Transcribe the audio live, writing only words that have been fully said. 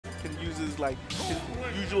like his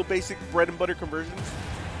usual basic bread and butter conversions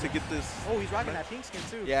to get this. Oh, he's rocking that pink skin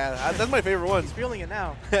too. Yeah, that's my favorite one. He's feeling it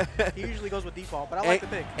now. He usually goes with default, but I like the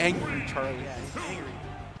pick. Angry Charlie. Yeah, he's angry.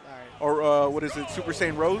 Or what is it? Super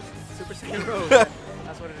Saiyan Rose? Super Saiyan Rose.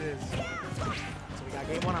 That's what it is. So we got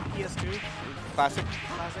game 1 on PS2. Classic.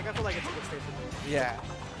 Classic. I feel like it's a good stage for me. Yeah.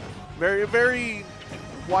 Very, very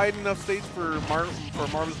wide enough stage for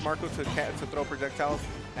Marvelous Marco to throw projectiles,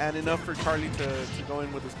 and enough for Charlie to go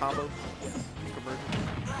in with his combos. Yes. Conversion.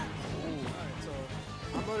 Alright, so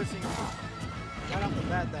I'm noticing right off the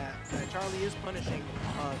bat that Charlie is punishing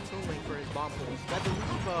Toon Link for his bomb pulls. I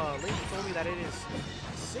believe Link told me that it is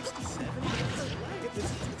 67.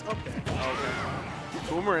 It's up there. Okay.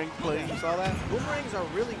 Boomerang play, you saw that? Boomerangs are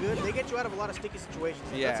really good. They get you out of a lot of sticky situations.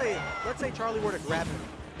 Yeah. Let's say Charlie were to grab him.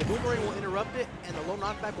 The boomerang will interrupt it, and the low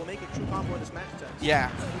knockback will make it true combo in the smash attack. Yeah.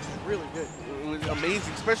 Which is really good. It was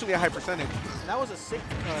amazing, especially at high percentage. And that was a sick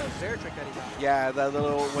Zare trick that he got. Yeah, that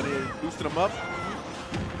little, when it boosted him up.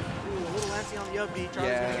 Ooh, a little Lancey on the up B.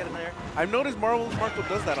 Charlie's going to get in there. I've noticed Marvelous Marco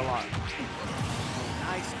does that a lot.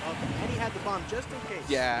 Nice up. And he had the bomb just in case.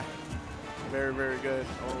 Yeah. Very, very good.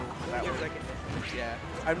 Oh, that was second. Yeah.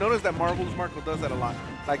 I've noticed that Marvelous Marco does that a lot.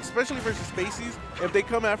 Like, especially versus Spaceys, if they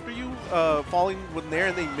come after you, falling when there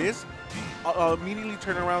and they miss, immediately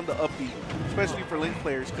turn around the up B, especially for Link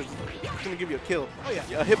players, because it's going to give you a kill. Oh,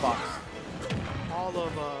 yeah. A hitbox. All of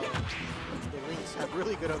the Links have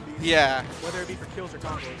really good up Bs. Yeah. Whether it be for kills or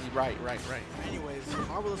combos. Right. Anyways,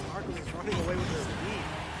 Marvelous Marco is running away with his lead.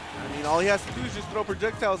 I mean, all he has to do is just throw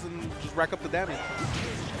projectiles and just rack up the damage.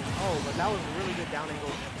 Oh, but that was a really good down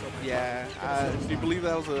angle. Yeah. Do you believe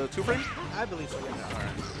that was a 2-frame? I believe so, yes. All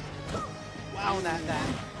right. Wow, and that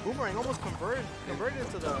boomerang almost converted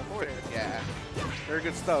into the forward air. Yeah. Very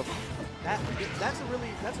good stuff. That's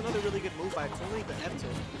another really good move by Toon Link, the F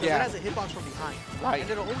tilt. Yeah. It has a hitbox from behind. Right.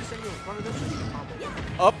 And it'll always send you in front of them so you can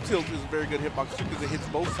combo. Up tilt is a very good hitbox too because it hits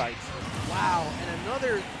both sides. Wow, and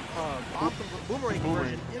another boomerang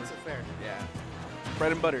conversion into fair. Yeah.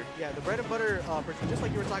 Bread and butter. Yeah, the bread and butter, just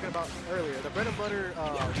like you were talking about earlier, the bread and butter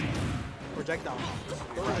projectile.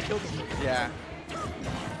 Those are the kill conversions. Yeah.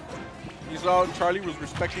 You saw Charlie was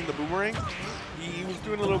respecting the boomerang. He was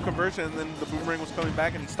doing a little conversion, and then the boomerang was coming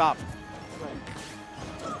back, and he stopped. Right.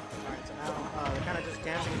 All right, so now they're kind of just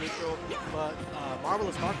dancing neutral, but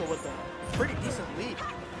Marvelous Marco with a pretty decent lead.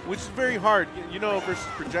 Which is very hard, you know, versus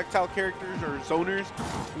projectile characters or zoners.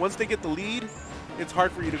 Once they get the lead, it's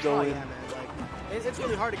hard for you to go in. Yeah, man. Like, it's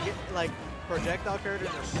really hard to get, like, projectile characters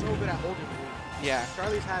are so good at holding the lead. Yeah.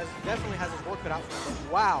 Charlie's definitely has his work cut out for him.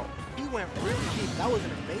 But wow, he went really deep. That was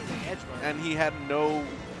an amazing edge run. And he had no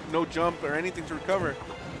jump or anything to recover.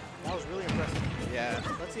 That was really impressive. Yeah.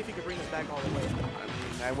 Let's see if he can bring this back all the way. I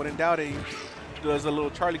mean, I wouldn't doubt it. He does a little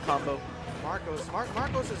Charlie combo. Marcos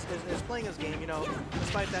is playing his game, you know.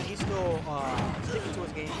 Despite that, he's still sticking to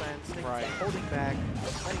his game plan, holding back,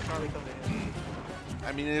 letting Charlie come in.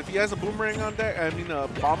 I mean, if he has a boomerang on deck, a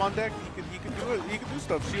bomb on deck, he could do it. He could do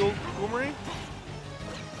stuff. Shield boomerang.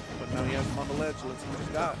 But now he has him on the ledge. Let's see what he's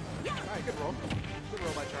got. All right, good roll. Good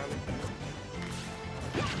roll by Charlie.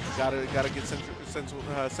 Gotta get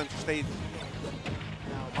center stage.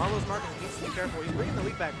 Now, Marvelous Marco needs to be careful. He's bringing the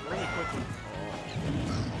lead back really quickly.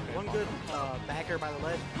 One good backer by the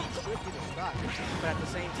ledge should be the spot. But at the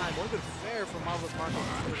same time, one good fair from Marvelous Marco.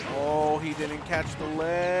 Oh, he didn't catch the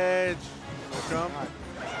ledge. No jump.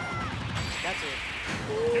 That's it.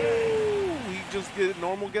 Ooh, he just did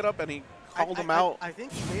normal get up and he called him out. I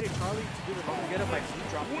think he baited Charlie to do the normal get up by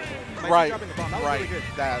Z-dropping. Right. The bomb. That was really good.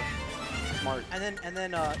 That's smart. And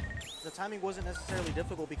then the timing wasn't necessarily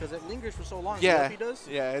difficult because it lingers for so long. Yeah. He does.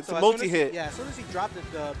 Yeah, it's so a multi-hit. Yeah, as soon as he dropped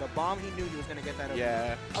the bomb, he knew he was going to get that.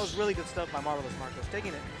 Yeah. That was really good stuff by Marvelous Marcos.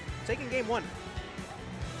 Taking game 1.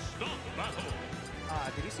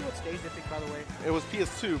 Did you see what stage they picked, by the way? It was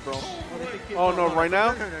PS2, bro. Oh, no, right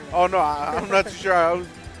now? No. Oh, no, I'm not too sure. I was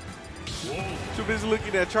too busy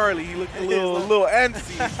looking at Charlie. He looked a little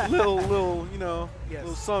antsy, little, you know,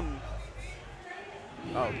 little something.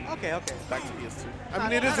 Oh, okay. Back to PS2. I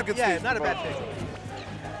mean, it is a good stage. Yeah, not a bad pick.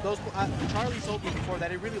 Those Charlie told me before that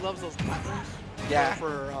he really loves those platforms. Yeah.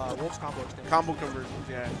 For Wolf's combo extension. Combo conversions,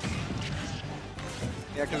 yeah.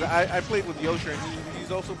 Yeah, because I played with Yosha, and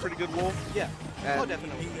he's also a pretty good Wolf. Yeah. And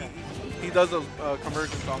definitely. He does those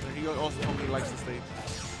conversions on there. He also told me he likes the stage.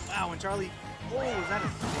 Wow, and Charlie. Oh, was that a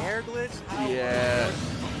snare glitch? Yeah.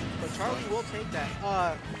 But Charlie will take that.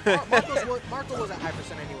 Marco was at high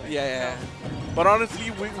percent anyway. Yeah. But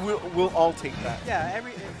honestly, we'll all take that. Yeah,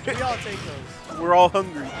 we all take those. We're all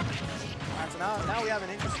hungry. Alright, so now we have an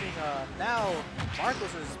interesting. Now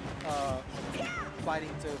Marcos is fighting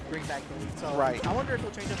to bring back the lead. So Right. I wonder if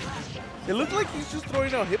he'll change up the game. It looked like he's just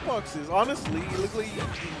throwing out hitboxes. Honestly, it looked like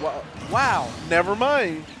wow. Never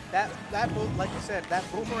mind, That like you said, that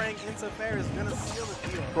boomerang into fair is gonna seal the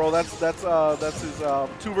deal. bro. That's his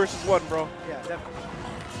 2 versus 1, bro. Yeah, definitely.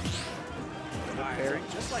 Parry.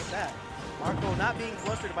 So just like that, Marco not being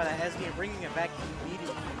flustered by that SD and bringing it back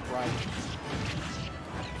immediately. Right.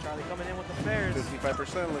 Charlie coming in with the fairs.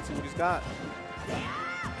 55%. Let's see what he's got.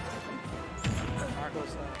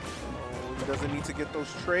 Marco's. Oh, he doesn't need to get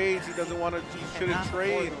those trades. He doesn't want to. He shouldn't cannot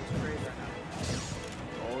trade. afford those trades right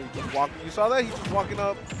now. Oh, he just walked. You saw that? He just walking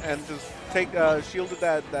up and just shielded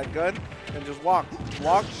that gun and just walk,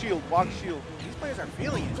 shield, walk, shield. These players are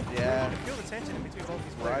feeling it. Yeah. You can feel the tension in between both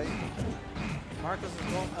these players. Right. Marcos is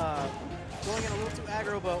going in a little too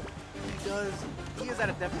aggro, but he is at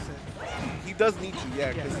a deficit. He does need to,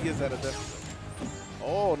 yeah, because he is at a deficit.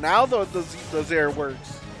 Oh, now the Zaire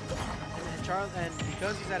works. And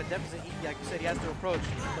because he's at a deficit, like you said, he has to approach.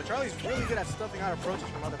 But Charlie's really good at stuffing out approaches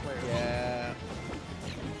from other players. Yeah.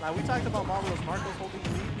 Now, we talked about Marvelous Marcos holding the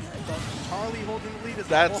lead, but Charlie holding the lead is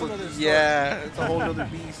That's a whole other story. yeah, it's a whole other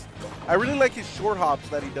beast. I really like his short hops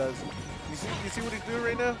that he does. You see what he's doing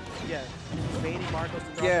right now? Yeah, baiting Marcos to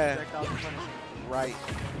drop Yeah. projectiles and punishing. Right.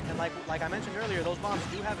 And like I mentioned earlier, those bombs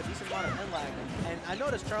do have a decent amount of end lag. And I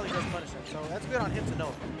noticed Charlie does punish them, so that's good on him to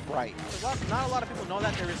know. Right. Not a lot of people know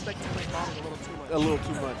that. They respect Toon bombs a little too much. A little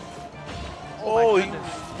too much. Oh, he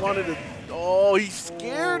wanted to. Oh, he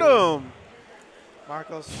scared him.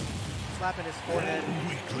 Marcos slapping his forehead.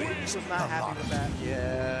 He was not happy with that.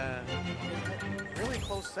 Yeah. Really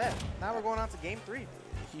close set. Now we're going on to game 3.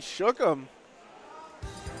 He shook him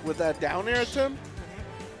with that down air attempt.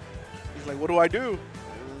 He's like, what do I do?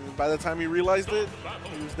 And by the time he realized it,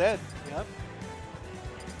 he was dead. Yep.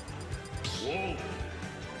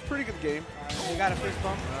 Pretty good game. You got a fist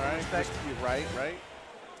bump. All right. Respect. Right.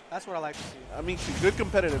 That's what I like to see. I mean, good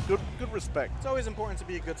competitive, good respect. It's always important to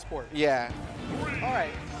be a good sport. Yeah. All right,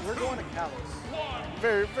 we're going to Kalos.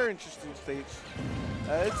 Very interesting stage.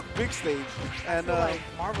 It's a big stage, and I feel like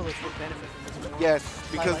Marvelous would benefit from this one. yes,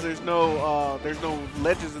 because Like- there's no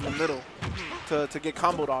ledges in the middle to get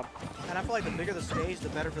comboed on. And I feel like the bigger the stage, the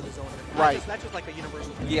better for the zoner. Right. That's just like a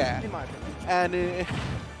universal thing. Yeah. In my opinion. And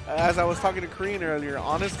as I was talking to Korean earlier,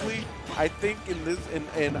 honestly, I think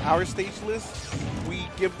in our stage list, we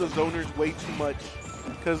give the zoners way too much,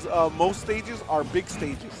 because most stages are big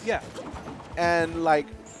stages. Yeah. And like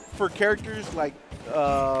for characters like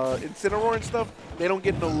Incineroar and stuff, they don't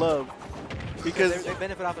get no love because they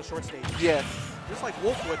benefit off the short stage. yes, Just like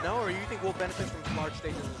Wolf would, no? Or you think Wolf benefits from large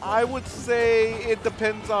stages as well? I would say it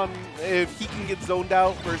depends on if he can get zoned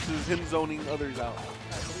out versus him zoning others out.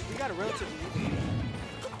 Alright, so we got a relatively easy.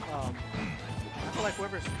 I feel like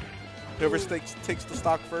Whoever takes the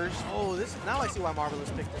stock first. Oh, now I see why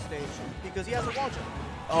Marvelous picked the stage, because he has a wall jump.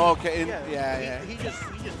 Oh, okay. He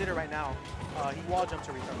just did it right now. He wall jumped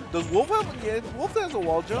to recover. Does Wolf have? Yeah, Wolf has a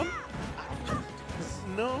wall jump.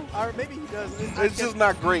 No. Or maybe he does. It's just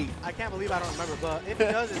not great. I can't believe I don't remember, but if he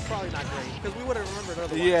does, it's probably not great, because we would have remembered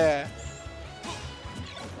otherwise. Yeah.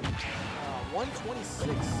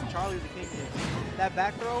 126, Charlie the King is. That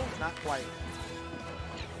back throw, not quite.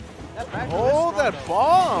 That back throw Oh, is strong, that though.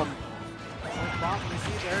 bomb. Bomb, we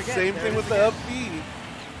see there again. Same there thing it with is the again. up B.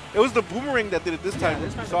 It was the boomerang that did it this time.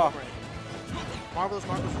 This You time saw. the boomerang. Marvelous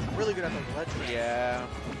Marcos is really good at the ledge. Yeah.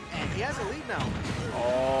 And he has a lead now.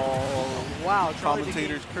 Oh. Wow, Charlie the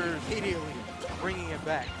Commentator's King curse. immediately bringing it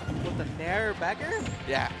back. With the Nair back air,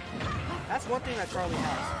 Yeah. that's one thing that Charlie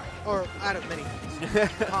has. Or out of many things.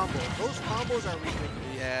 Combos. Those combos are ridiculous.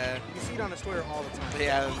 Yeah. You see it on his Twitter all the time.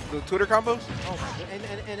 Yeah. The Twitter combos. Oh my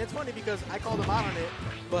god. And it's funny because I called him out on it,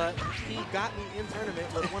 but he got me in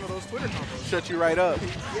tournament with one of those Twitter combos. Shut you right up.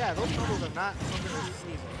 Yeah, those combos are not something to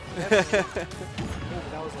sneeze.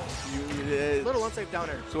 That was a little unsafe down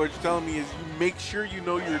air. So what you're telling me is you make sure you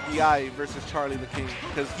know your DI versus Charlie the King,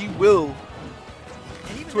 because he will.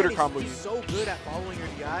 And even Twitter then, combo he's you. so good at following your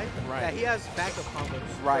DI that he has backup combos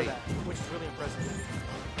Right. for that, which is really impressive.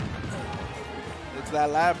 It's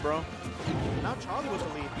that lab, bro. Now Charlie with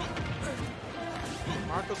the lead.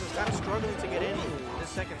 Marcos is kind of struggling to get in this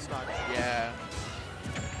second stock. Yeah.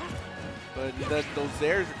 But those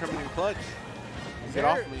Zairs are coming in clutch. Get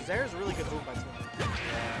off me. Zair's a really good move by Toon.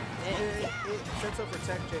 Yeah. It sets up for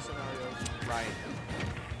tech chase scenarios. Right.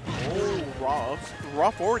 Oh, raw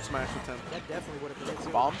forward smash attempt. That definitely would have been it too.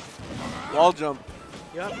 Bomb. Wall jump.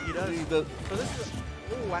 Yep, he does. He does. So this is,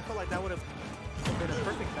 ooh, I feel like that would have have been a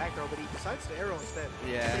perfect back throw, but he decides to arrow instead.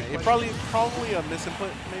 Yeah, Pretty it questionable. probably a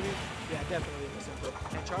misinput, maybe. Yeah, definitely a misinput.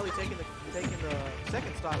 And Charlie taking the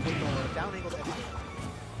second stock with the down angled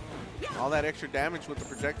F. All that extra damage with the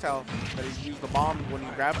projectile that he used the bomb when he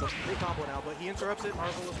grabbed him Big combo now, but he interrupts it.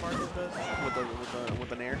 Marvelous Marcos does.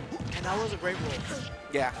 with an air. And that was a great roll.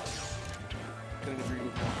 Yeah. Couldn't agree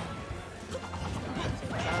with more.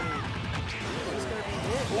 Charlie, it's gonna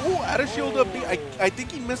be it. Ooh, out of shield up B. I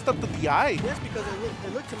think he missed up the DI. Yes, because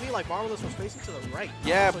it looked to me like Marvelous was facing to the right.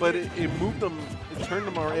 Yeah, So but he- it moved him. It turned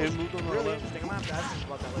him around. It moved him really around. interesting. I'm gonna have to ask him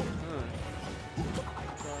about that later.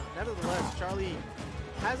 Nevertheless, Charlie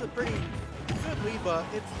has a pretty good lead, but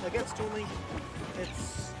it's against Toon Link.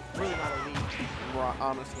 It's really not a lead.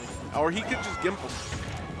 Honestly. Or he could just gimp him.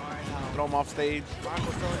 All right, now Throw him off stage.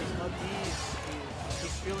 Marco's throwing his up Bs.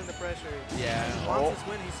 He's feeling the pressure. Yeah. He wants his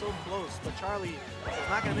win. He's so close, but Charlie is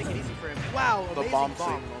not going to make it easy for him. Wow, The amazing bomb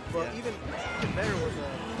bomb. saved him, But yeah. even better was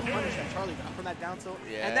a punish that Charlie got from that down tilt.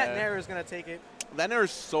 Yeah. And that Nair is going to take it. That Nair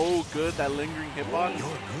is so good, that lingering hitbox. You're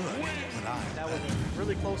good, but That was a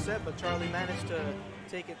really close set, but Charlie managed to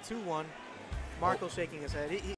take it 2-1. Marco shaking his head.